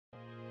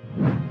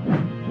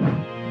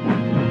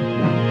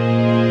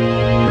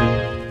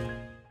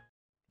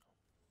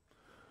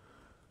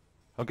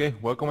Okay,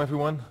 welcome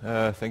everyone.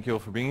 Thank you all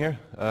for being here.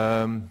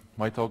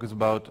 My talk is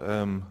about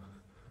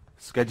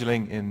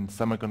scheduling in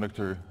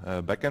semiconductor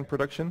backend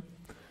production.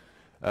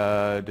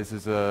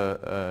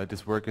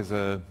 This work is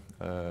a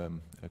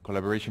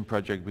collaboration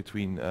project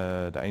between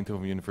the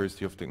Eindhoven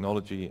University of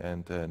Technology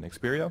and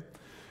Nexperia.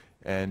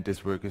 And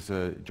this work is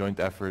a joint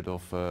effort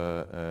of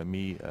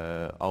me,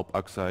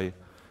 Akcay,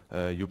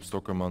 Joep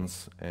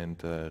Stokkermans, and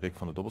Rick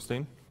van de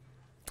Dobbelsteen.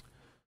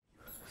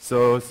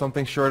 So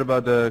something short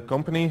about the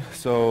company.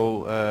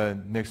 So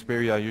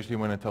Nexperia, usually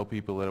when I tell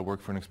people that I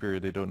work for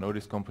Nexperia, they don't know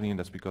this company, and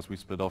that's because we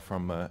split off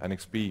from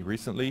NXP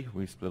recently.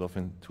 We split off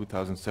in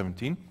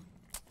 2017.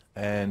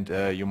 And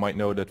you might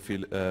know that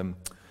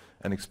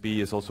NXP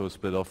is also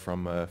split off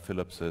from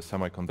Philips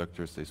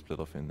Semiconductors. They split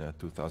off in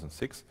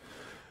 2006.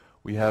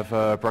 We have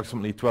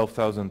approximately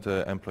 12,000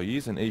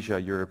 employees in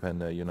Asia, Europe,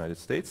 and the United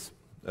States.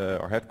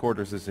 Our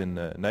headquarters is in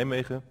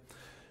Nijmegen.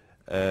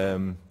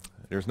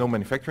 There's no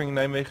manufacturing in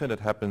Nijmegen.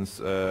 That happens,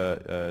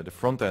 the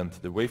front end,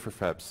 the wafer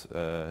fabs,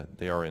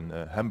 they are in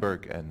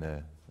Hamburg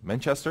and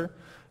Manchester.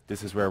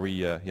 This is where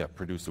we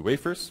produce the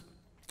wafers.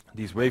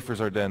 These wafers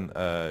are then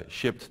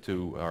shipped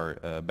to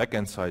our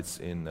back-end sites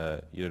in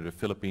either the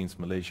Philippines,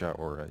 Malaysia,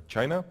 or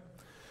China.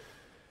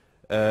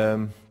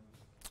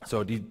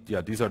 So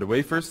these are the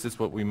wafers. This is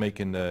what we make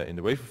in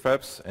the wafer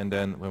fabs, and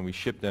then when we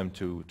ship them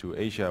to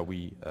Asia,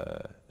 we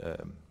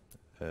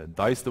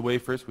dice the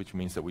wafers, which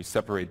means that we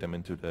separate them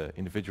into the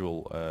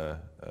individual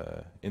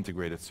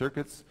integrated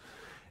circuits,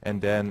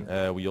 and then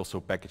we also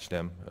package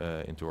them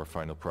into our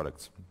final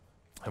products.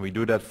 And we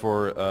do that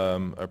for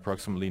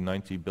approximately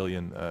 90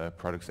 billion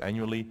products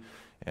annually,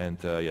 and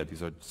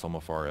these are some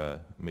of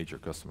our major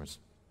customers.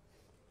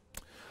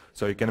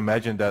 So you can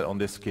imagine that on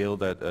this scale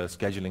that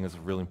scheduling is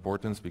of real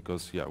importance,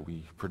 because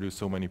we produce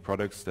so many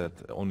products that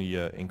only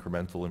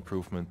incremental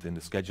improvement in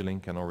the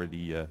scheduling can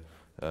already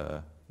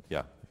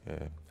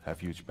have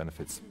huge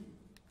benefits.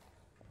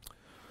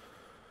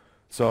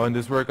 So in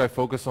this work I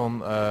focus on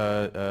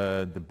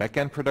the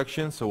back-end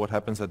production. So what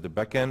happens at the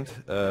back-end?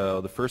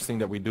 The first thing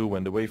that we do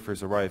when the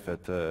wafers arrive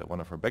at one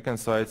of our back-end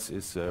sites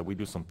is we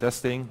do some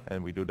testing,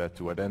 and we do that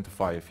to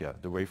identify if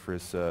the wafer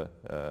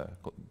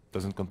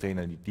doesn't contain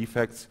any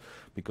defects,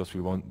 because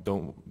we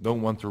don't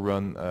want to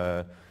run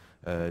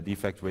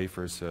defect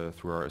wafers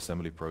through our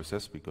assembly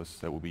process, because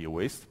that would be a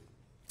waste.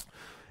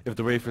 If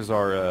the wafers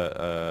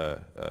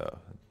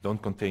don't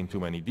contain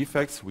too many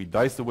defects, we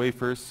dice the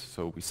wafers,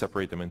 so we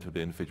separate them into the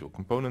individual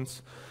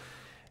components,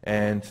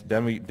 and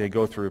then they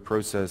go through a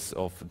process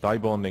of die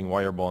bonding,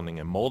 wire bonding,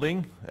 and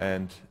molding,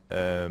 and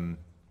that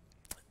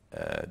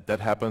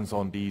happens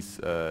on these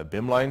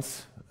BIM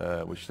lines,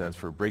 which stands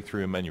for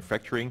Breakthrough in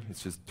Manufacturing.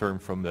 It's just a term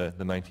from the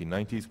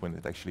 1990s, when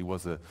it actually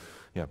was a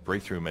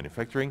breakthrough in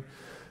manufacturing.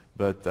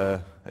 But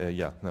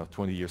now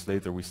 20 years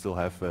later, we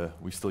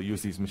still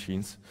use these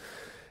machines.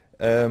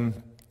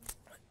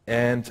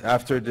 And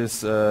after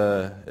this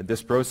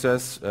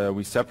process,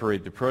 we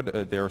separate the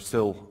product. They are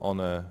still on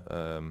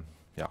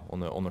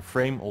a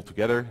frame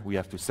altogether. We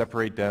have to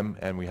separate them,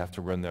 and we have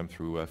to run them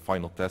through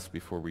final tests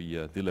before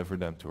we deliver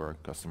them to our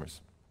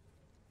customers.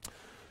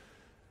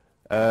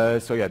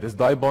 This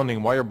die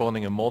bonding, wire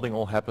bonding, and molding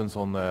all happens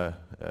on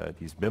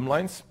these BIM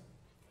lines.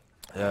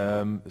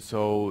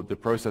 So the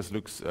process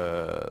looks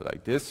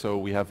like this. So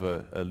we have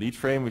a lead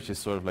frame, which is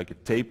sort of like a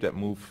tape that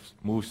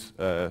moves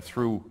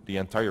through the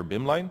entire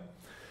BIM line.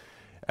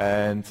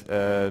 And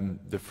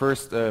the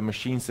first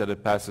machines that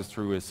it passes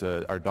through is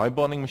our die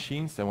bonding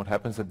machines. And what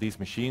happens at these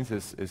machines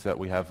is that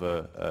we have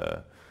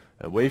a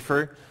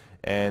wafer,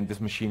 and this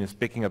machine is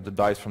picking up the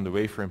dies from the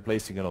wafer and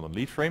placing it on a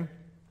lead frame.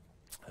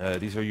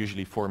 These are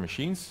usually 4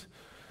 machines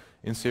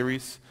in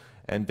series.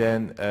 And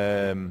then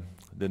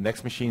the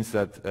next machines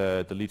that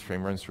the lead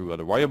frame runs through are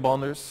the wire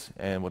bonders.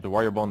 And what the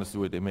wire bonders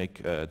do is they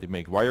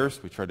make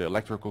wires, which are the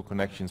electrical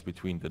connections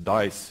between the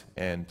dies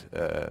and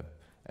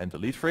the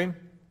lead frame.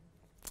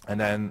 And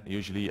then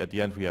usually at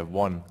the end we have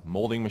one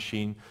molding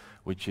machine,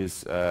 which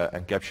is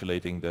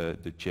encapsulating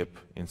the chip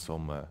in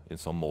some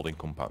molding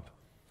compound.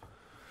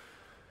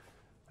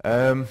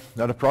 Now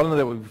the problem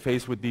that we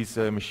face with these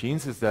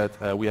machines is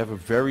that we have a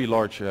very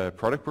large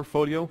product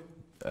portfolio,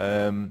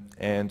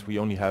 and we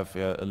only have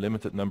a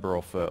limited number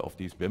of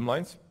these BIM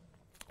lines.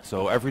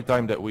 So every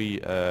time that we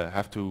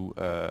have to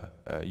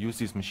use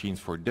these machines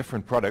for a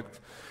different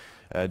product,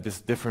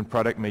 this different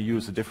product may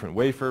use a different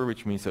wafer,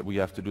 which means that we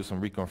have to do some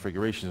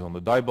reconfigurations on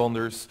the die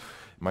bonders.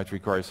 It might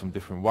require some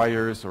different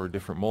wires or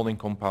different molding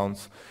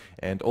compounds,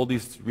 and all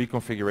these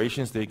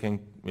reconfigurations, they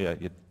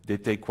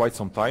take quite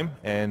some time,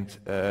 and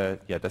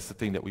that's the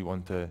thing that we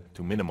want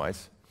to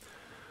minimize.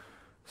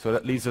 So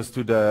that leads us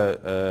to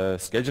the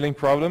scheduling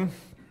problem.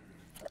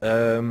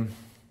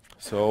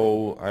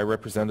 So I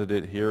represented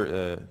it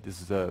here.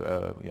 This is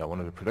one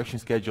of the production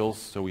schedules.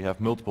 So we have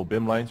multiple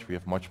BIM lines. We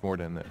have much more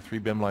than 3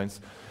 BIM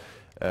lines.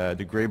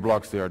 The gray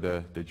blocks, they are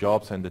the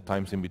jobs, and the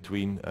times in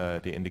between,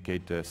 they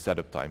indicate the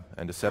setup time.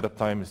 And the setup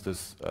time is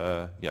this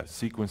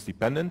sequence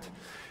dependent.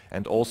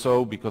 And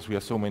also, because we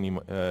have so many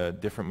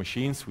different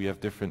machines, we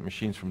have different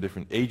machines from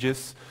different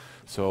ages.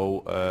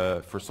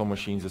 So for some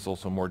machines it's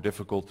also more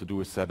difficult to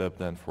do a setup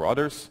than for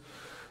others.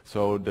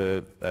 So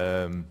the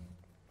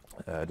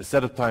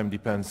setup time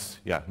depends,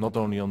 not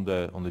only on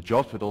the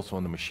jobs but also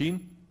on the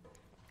machine.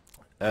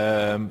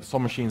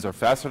 Some machines are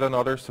faster than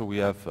others, so we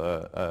have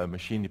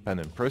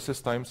machine-dependent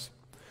process times.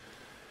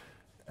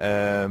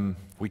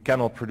 We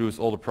cannot produce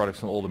all the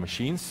products on all the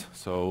machines,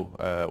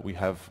 so we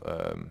have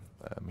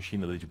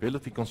machine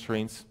eligibility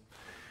constraints.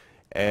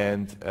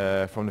 And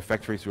from the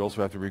factories we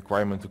also have the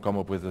requirement to come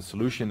up with a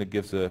solution that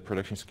gives the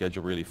production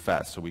schedule really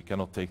fast, so we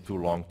cannot take too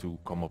long to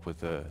come up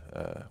with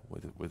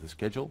a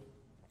schedule.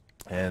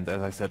 And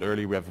as I said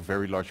earlier, we have a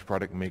very large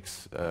product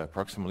mix,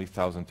 approximately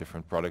 1,000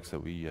 different products that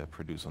we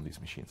produce on these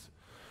machines.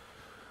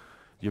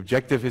 The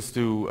objective is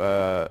to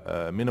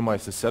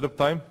minimize the setup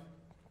time.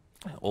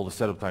 All the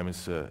setup time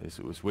is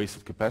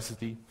wasted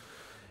capacity.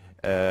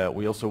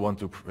 We also want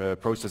to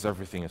process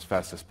everything as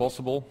fast as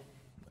possible.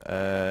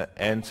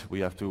 And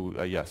we have to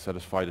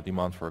satisfy the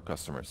demand for our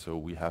customers. So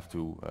we have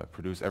to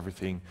produce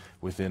everything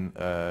within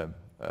a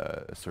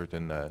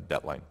certain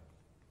deadline.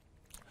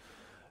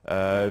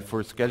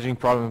 For scheduling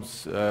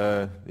problems,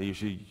 they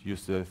usually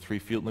use the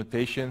 3-field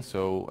notation.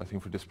 So I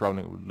think for this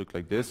problem it would look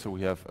like this. So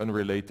we have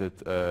unrelated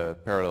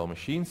parallel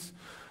machines.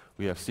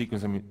 We have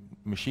sequence and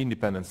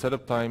machine-dependent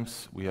setup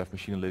times. We have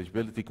machine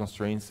eligibility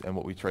constraints. And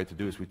what we try to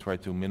do is we try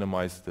to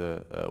minimize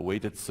the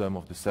weighted sum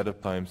of the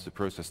setup times, the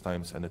process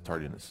times, and the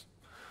tardiness.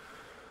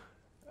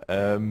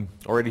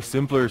 Already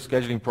simpler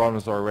scheduling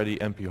problems are already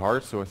NP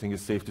hard. So I think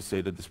it's safe to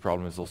say that this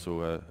problem is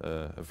also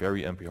a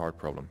very NP hard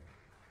problem.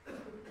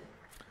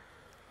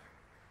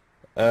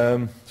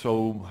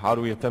 So how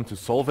do we attempt to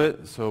solve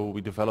it? So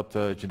we developed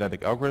a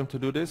genetic algorithm to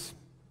do this.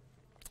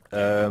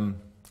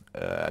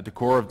 At the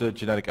core of the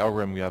genetic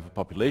algorithm we have a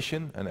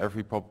population, and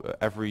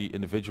every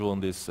individual in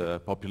this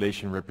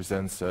population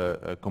represents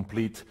a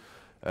complete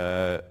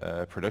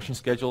production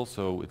schedule,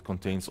 so it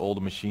contains all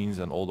the machines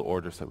and all the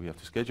orders that we have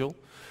to schedule.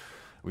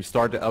 We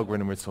start the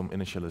algorithm with some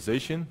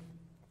initialization,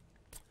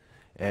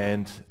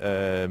 and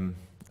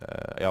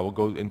we'll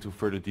go into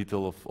further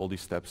detail of all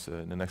these steps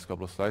in the next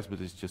couple of slides, but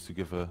it's just to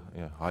give a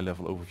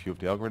high-level overview of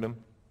the algorithm.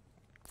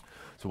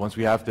 So once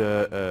we have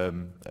the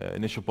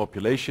initial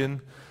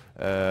population,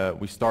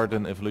 we start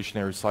an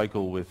evolutionary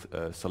cycle with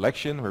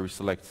selection, where we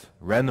select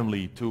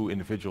randomly 2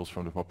 individuals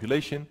from the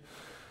population.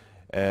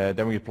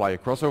 Then we apply a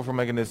crossover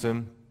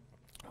mechanism,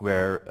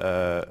 where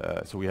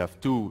so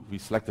we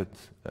selected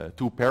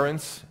 2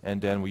 parents,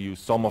 and then we use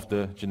some of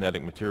the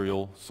genetic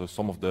material, so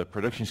some of the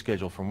production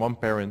schedule from one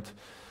parent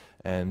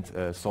and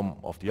some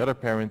of the other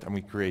parent, and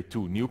we create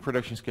 2 new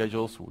production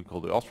schedules, what we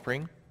call the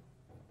offspring.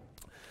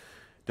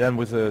 Then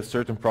with a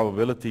certain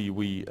probability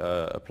we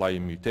apply a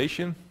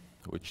mutation,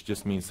 which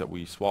just means that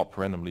we swap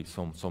randomly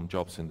some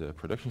jobs in the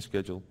production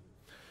schedule.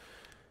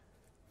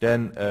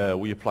 Then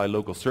we apply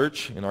local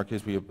search. In our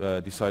case we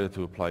decided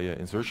to apply an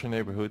insertion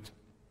neighborhood.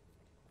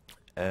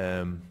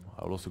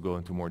 I'll also go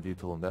into more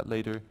detail on that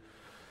later.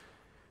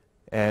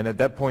 And at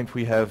that point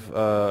we have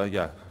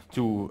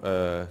two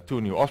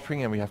new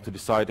offspring, and we have to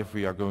decide if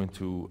we are going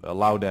to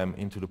allow them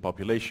into the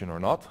population or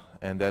not.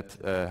 And that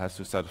has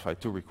to satisfy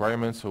 2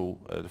 requirements. So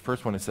the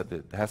first one is that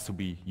it has to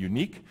be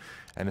unique,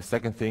 and the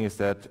second thing is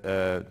that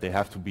they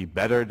have to be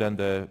better than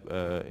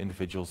the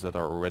individuals that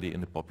are already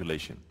in the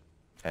population.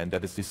 And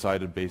that is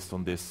decided based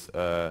on this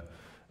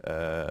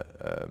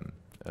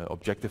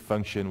objective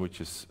function, which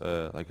is,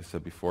 like I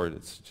said before,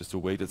 it's just a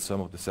weighted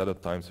sum of the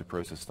setup times, the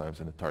process times,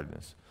 and the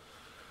tardiness.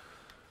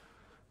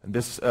 And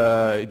these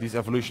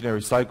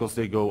evolutionary cycles,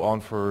 they go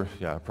on for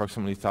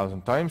approximately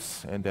 1,000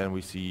 times, and then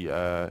we see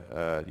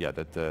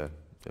that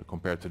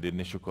compared to the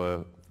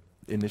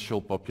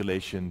initial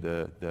population,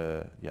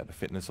 the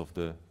fitness of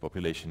the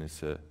population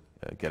is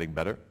getting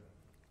better.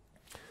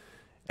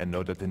 And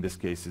note that in this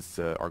case, it's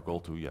our goal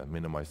to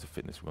minimize the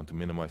fitness. We want to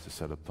minimize the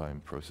setup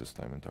time, process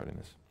time, and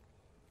tardiness.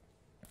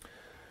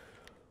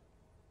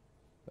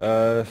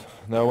 Now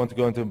I want to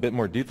go into a bit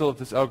more detail of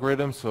this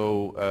algorithm.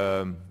 So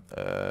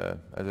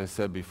as I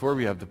said before,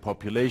 we have the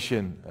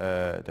population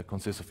that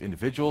consists of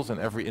individuals, and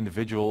every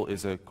individual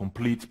is a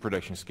complete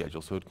production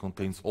schedule. So it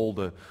contains all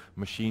the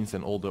machines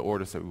and all the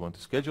orders that we want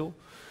to schedule.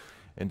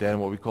 And then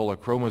what we call a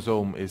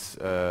chromosome is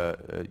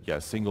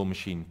a single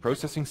machine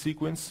processing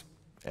sequence.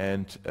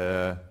 And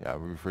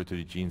we refer to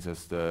the genes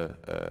as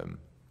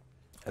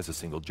a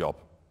single job.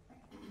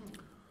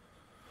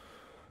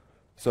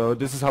 So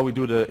this is how we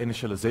do the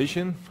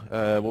initialization.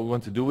 What we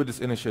want to do with this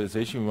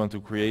initialization, we want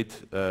to create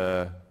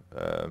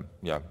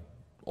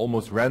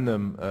almost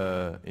random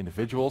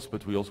individuals,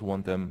 but we also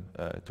want them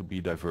to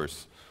be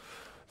diverse.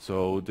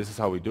 So this is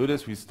how we do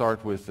this. We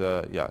start with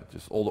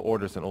just all the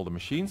orders and all the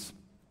machines,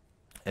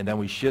 and then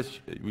we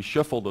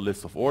shuffle the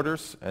list of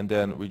orders, and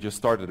then we just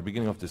start at the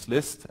beginning of this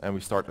list and we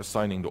start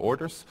assigning the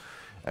orders,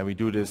 and we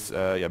do this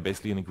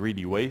basically in a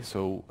greedy way.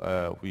 So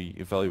we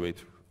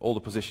evaluate all the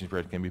positions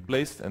where it can be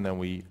placed, and then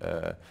we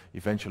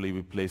eventually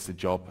we place the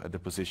job at the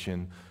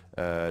position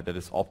that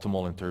is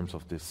optimal in terms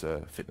of this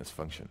fitness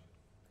function.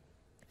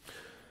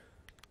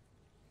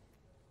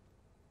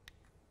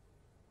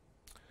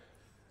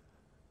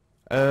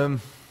 The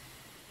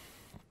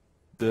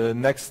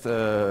next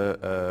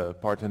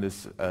part in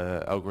this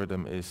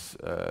algorithm is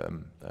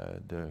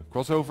the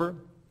crossover.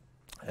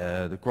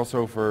 The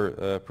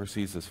crossover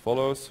proceeds as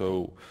follows.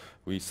 So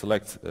we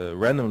select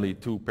randomly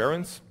two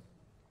parents,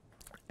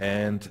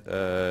 and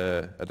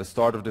at the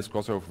start of this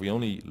crossover we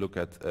only look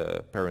at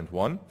parent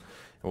 1. And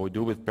what we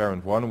do with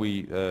parent 1,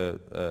 we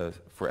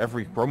for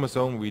every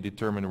chromosome we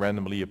determine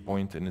randomly a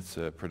point in its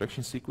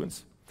production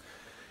sequence.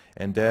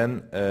 And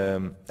then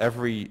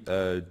every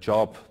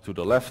job to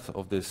the left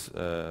of this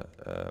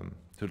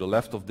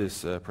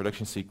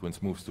production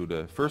sequence moves to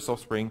the first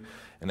offspring,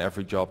 and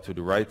every job to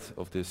the right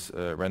of this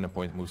random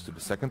point moves to the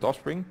second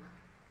offspring.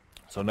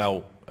 So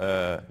now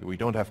we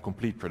don't have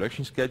complete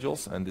production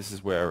schedules, and this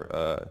is where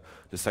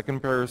the second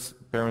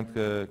parent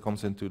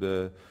comes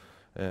into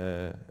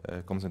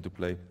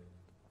play.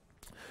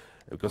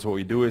 Because what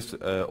we do is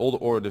all the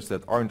orders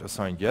that aren't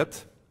assigned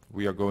yet,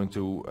 we are going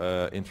to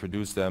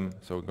introduce them.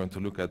 So we're going to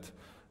look at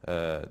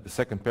the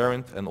second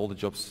parent and all the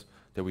jobs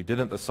that we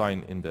didn't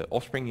assign in the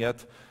offspring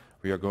yet.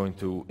 We are going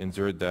to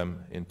insert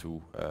them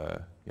into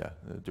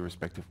the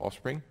respective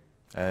offspring.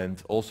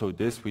 And also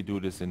we do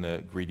this in a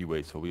greedy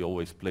way. So we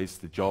always place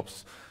the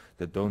jobs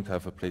that don't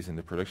have a place in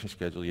the production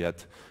schedule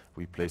yet.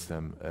 We place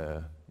them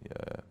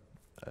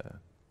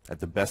at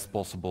the best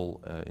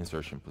possible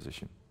insertion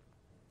position.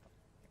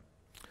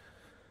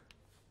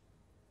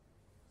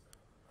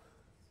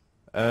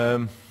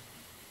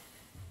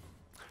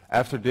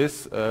 After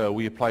this,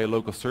 we apply a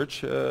local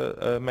search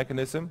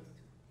mechanism,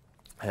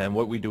 and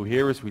what we do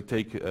here is we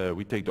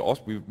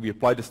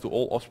apply this to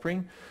all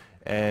offspring,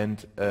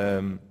 and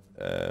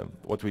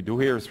what we do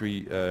here is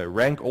we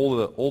rank all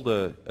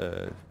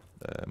the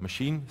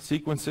machine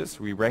sequences.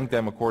 We rank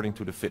them according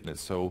to the fitness.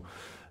 So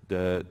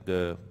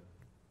the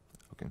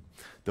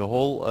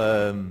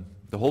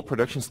whole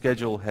production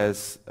schedule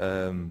has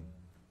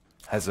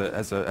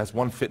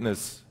one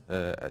fitness.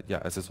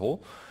 As a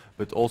whole,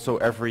 but also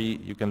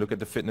you can look at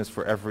the fitness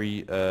for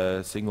every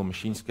single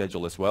machine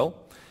schedule as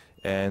well.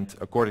 And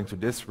according to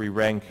this, we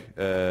rank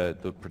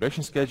the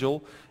production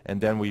schedule, and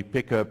then we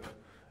pick up,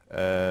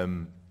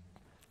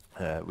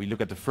 we look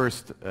at the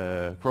first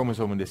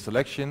chromosome in this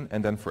selection,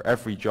 and then for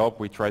every job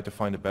we try to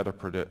find a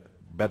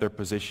better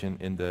position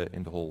in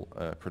the whole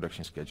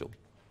production schedule.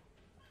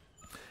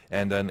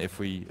 And then if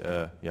we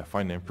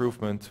find an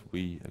improvement,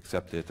 we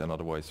accept it, and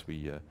otherwise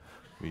we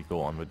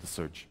go on with the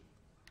search.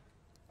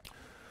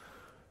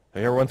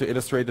 Here I want to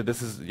illustrate that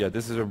this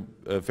is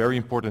a very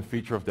important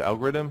feature of the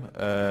algorithm.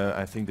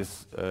 I think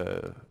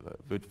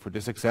for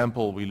this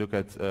example, we look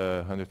at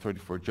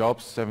 134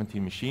 jobs,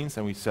 17 machines,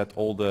 and we set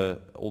all the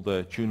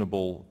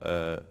tunable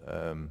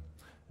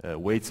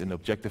weights in the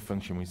objective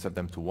function. We set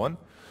them to 1.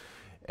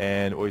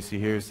 And what you see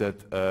here is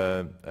that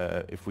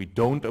if we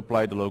don't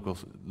apply the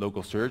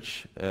local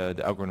search,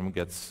 the algorithm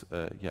gets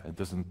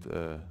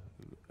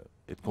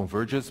it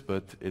converges,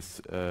 but it's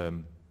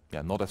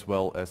not as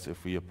well as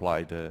if we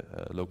apply the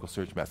local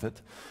search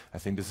method. I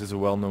think this is a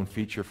well-known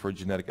feature for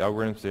genetic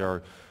algorithms.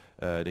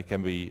 They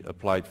can be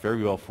applied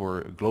very well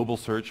for global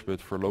search,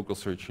 but for local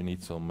search you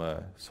need some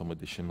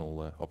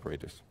additional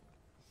operators.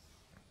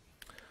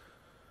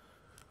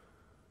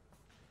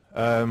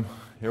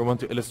 Here I want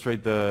to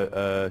illustrate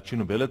the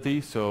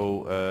tunability.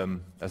 So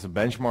as a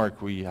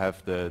benchmark, we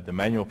have the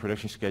manual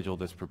production schedule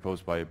that's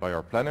proposed by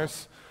our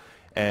planners,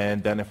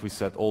 and then if we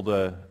set all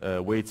the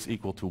weights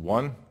equal to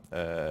 1,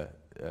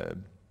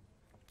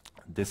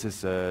 this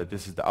is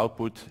the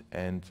output,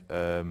 and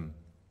so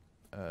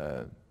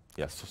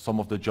some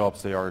of the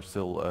jobs, they are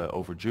still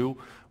overdue.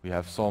 We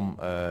have some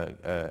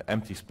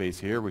empty space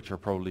here, which are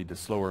probably the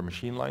slower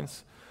machine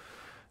lines.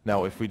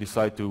 Now if we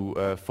decide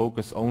to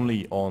focus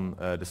only on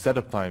the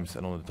setup times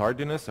and on the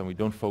tardiness, and we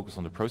don't focus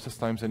on the process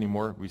times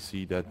anymore, we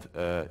see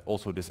that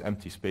also this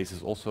empty space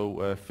is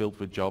also filled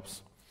with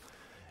jobs.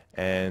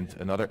 And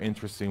another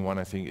interesting one,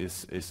 I think,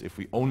 is if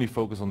we only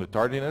focus on the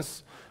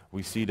tardiness,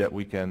 we see that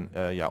we can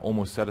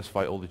almost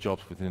satisfy all the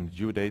jobs within the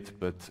due date,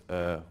 but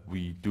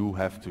we do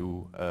have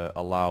to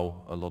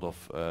allow a lot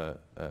of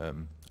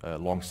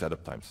long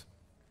setup times.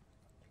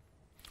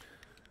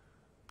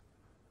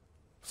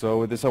 So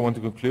with this I want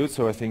to conclude.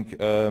 So I think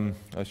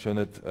I've shown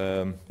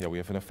that we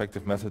have an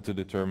effective method to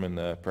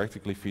determine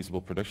practically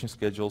feasible production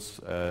schedules.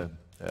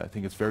 I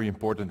think it's very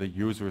important that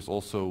user is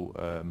also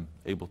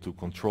able to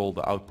control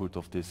the output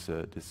of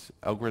this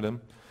algorithm.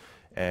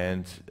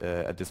 And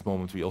at this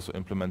moment we also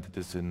implemented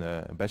this in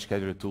a batch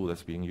scheduler tool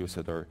that's being used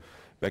at our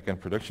backend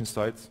production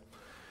sites.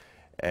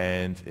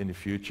 And in the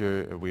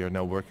future we are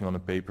now working on a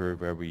paper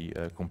where we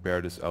compare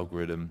this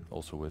algorithm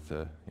also with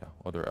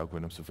other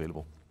algorithms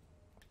available.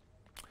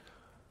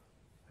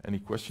 Any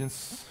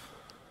questions?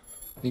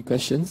 Any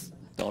questions?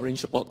 The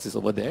orange box is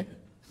over there,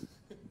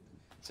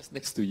 just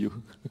next to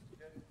you.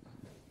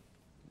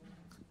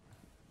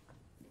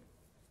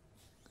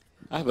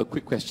 I have a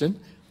quick question.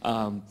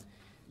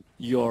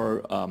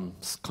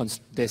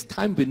 There's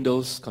time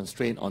windows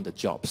constraint on the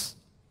jobs.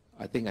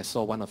 I think I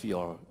saw one of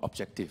your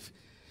objectives.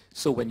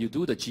 So when you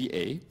do the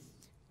GA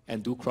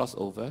and do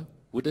crossover,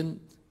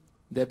 wouldn't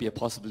there be a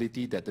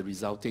possibility that the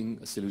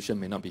resulting solution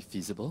may not be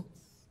feasible?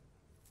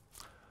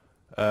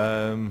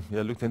 Yeah,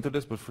 I looked into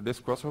this, but for this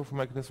crossover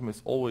mechanism,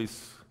 it's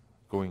always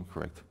going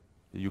correct.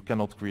 You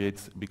cannot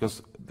create,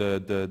 because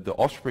the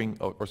offspring,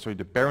 or sorry,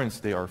 the parents,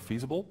 they are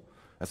feasible.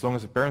 As long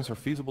as the parents are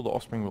feasible, the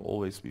offspring will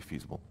always be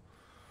feasible.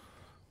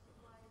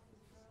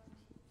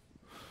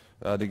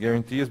 The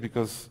guarantee is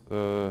because,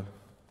 let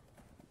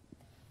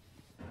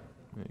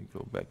me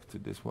go back to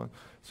this one.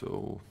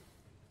 So,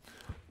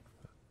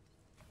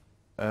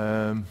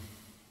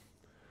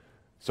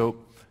 so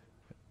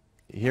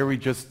here we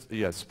just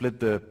split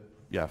the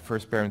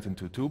first parent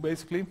into two,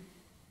 basically.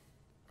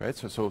 Right,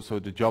 so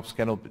the jobs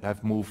cannot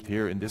have moved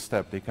here in this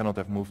step. They cannot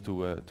have moved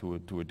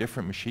to a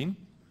different machine.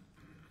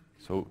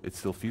 So it's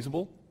still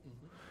feasible.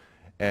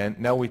 And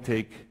now we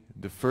take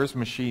the first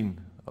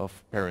machine of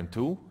parent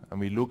 2 and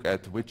we look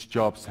at which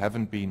jobs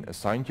haven't been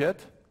assigned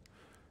yet,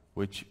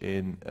 which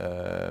in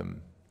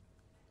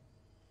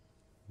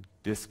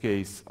this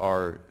case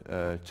are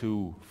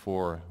 2,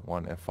 4,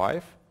 1, and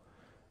 5.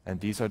 And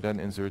these are then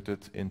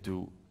inserted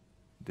into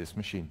this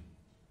machine,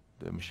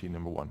 the machine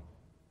number 1.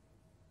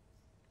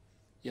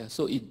 Yeah,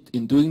 so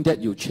in doing that,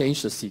 you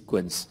change the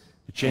sequence.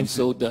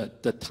 So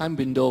the time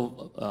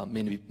window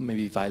may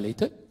be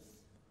violated?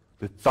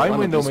 The time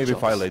window may be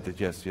violated,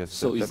 yes.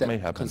 So is that may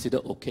that happen.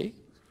 considered okay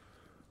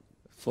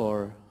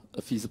for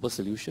a feasible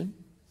solution?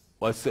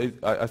 Well,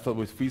 I thought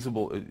with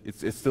feasible,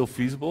 it's still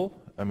feasible.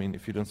 I mean,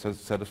 if you don't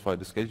satisfy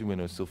the schedule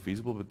window, it's still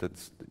feasible, but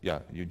that's,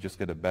 you just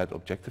get a bad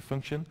objective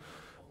function.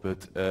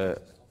 But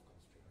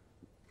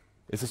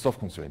it's a soft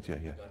constraint,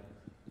 yeah.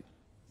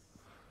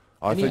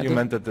 I thought you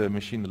meant that the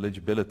machine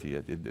eligibility,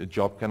 a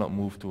job cannot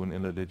move to an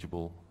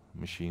ineligible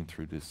machine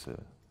through this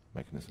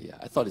mechanism. Yeah,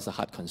 I thought it's a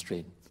hard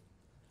constraint.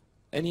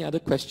 Any other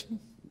question?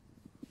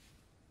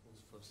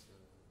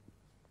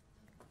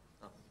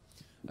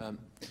 As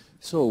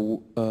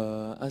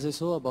I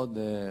saw about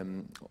the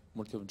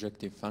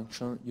multi-objective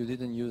function, you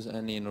didn't use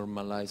any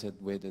normalized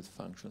weighted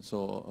function.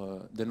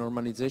 So the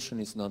normalization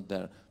is not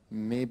there.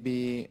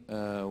 Maybe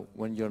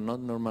when you're not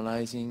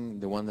normalizing,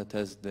 the one that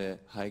has the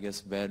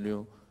highest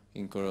value,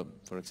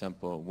 for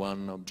example,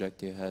 one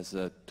objective has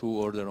 2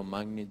 order of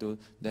magnitude,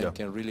 then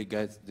can really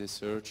guide the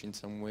search in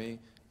some way.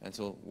 And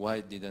so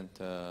why didn't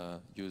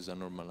use a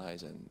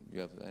normalizer? And you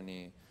have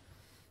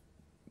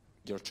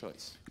your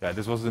choice? Yeah,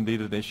 this was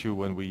indeed an issue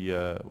when we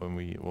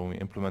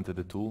implemented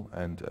the tool,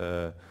 and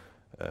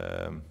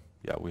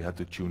we had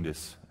to tune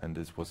this. And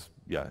this was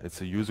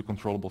it's a user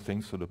controllable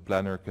thing, so the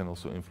planner can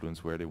also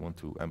influence where they want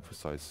to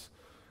emphasize,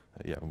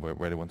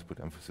 where they want to put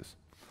emphasis.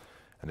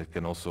 And it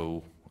can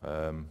also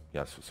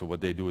so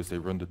what they do is they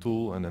run the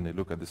tool and then they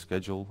look at the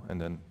schedule and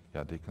then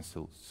they can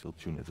still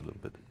tune it a little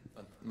bit.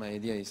 But my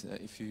idea is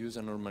if you use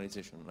a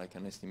normalization, like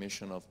an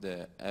estimation of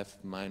the f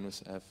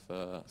minus f,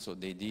 so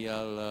the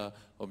ideal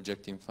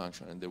objective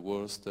function and the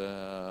worst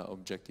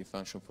objective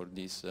function for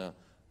this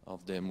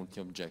of the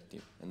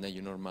multi-objective, and then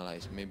you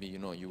normalize, maybe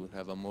you will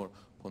have a more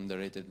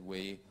ponderated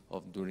way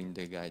of doing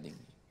the guiding.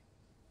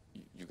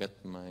 You get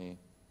my,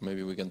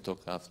 maybe we can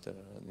talk after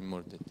in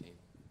more detail.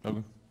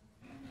 Okay.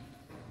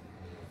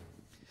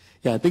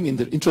 Yeah, I think in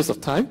the interest of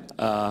time,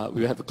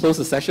 we will have to close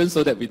the session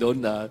so that we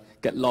don't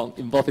get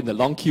involved in the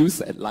long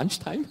queues at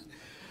lunchtime.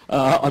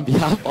 On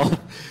behalf of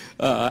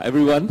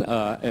everyone,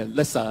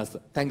 let's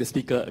thank the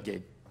speaker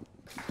again.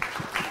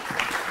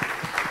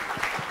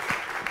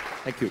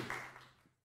 Thank you.